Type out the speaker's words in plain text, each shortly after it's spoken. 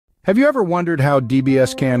Have you ever wondered how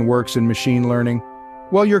DBSCAN works in machine learning?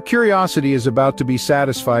 Well, your curiosity is about to be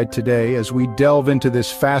satisfied today as we delve into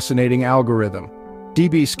this fascinating algorithm.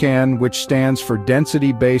 DBSCAN, which stands for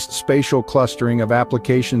Density-Based Spatial Clustering of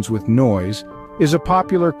Applications with Noise, is a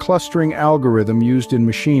popular clustering algorithm used in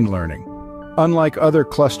machine learning. Unlike other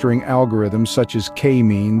clustering algorithms such as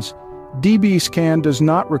k-means, DBSCAN does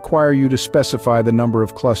not require you to specify the number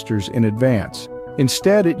of clusters in advance.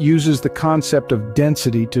 Instead, it uses the concept of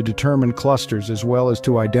density to determine clusters as well as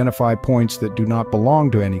to identify points that do not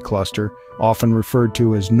belong to any cluster, often referred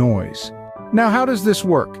to as noise. Now, how does this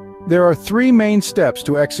work? There are three main steps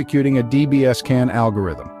to executing a DBSCAN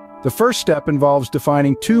algorithm. The first step involves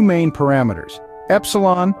defining two main parameters: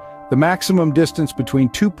 epsilon, the maximum distance between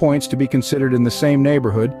 2 points to be considered in the same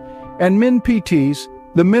neighborhood, and min-PTs,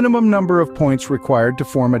 the minimum number of points required to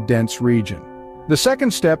form a dense region. The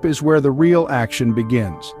second step is where the real action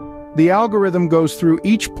begins. The algorithm goes through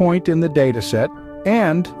each point in the dataset,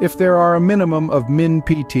 and if there are a minimum of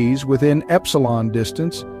min-PTs within epsilon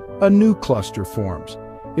distance, a new cluster forms.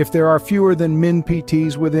 If there are fewer than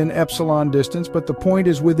min-PTs within epsilon distance, but the point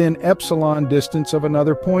is within epsilon distance of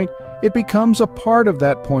another point, it becomes a part of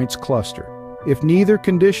that point's cluster. If neither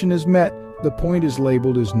condition is met, the point is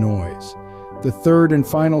labeled as noise. The third and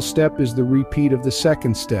final step is the repeat of the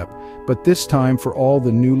second step, but this time for all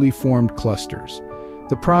the newly formed clusters.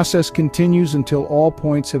 The process continues until all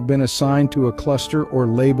points have been assigned to a cluster or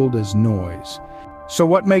labeled as noise. So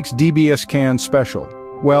what makes DBSCAN special?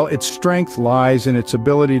 Well, its strength lies in its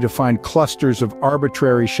ability to find clusters of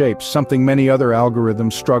arbitrary shapes, something many other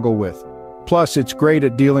algorithms struggle with. Plus, it's great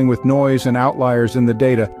at dealing with noise and outliers in the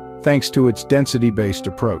data, thanks to its density-based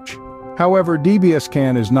approach. However,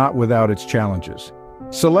 DBSCAN is not without its challenges.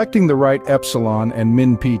 Selecting the right epsilon and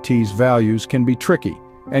min-PT's values can be tricky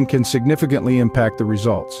and can significantly impact the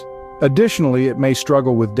results. Additionally, it may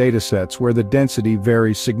struggle with datasets where the density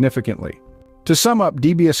varies significantly. To sum up,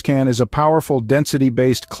 DBSCAN is a powerful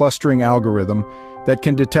density-based clustering algorithm that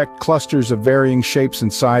can detect clusters of varying shapes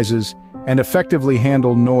and sizes and effectively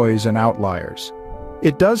handle noise and outliers.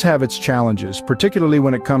 It does have its challenges, particularly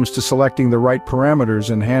when it comes to selecting the right parameters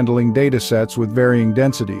and handling datasets with varying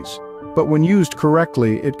densities. But when used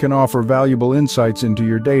correctly, it can offer valuable insights into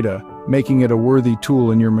your data, making it a worthy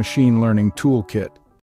tool in your machine learning toolkit.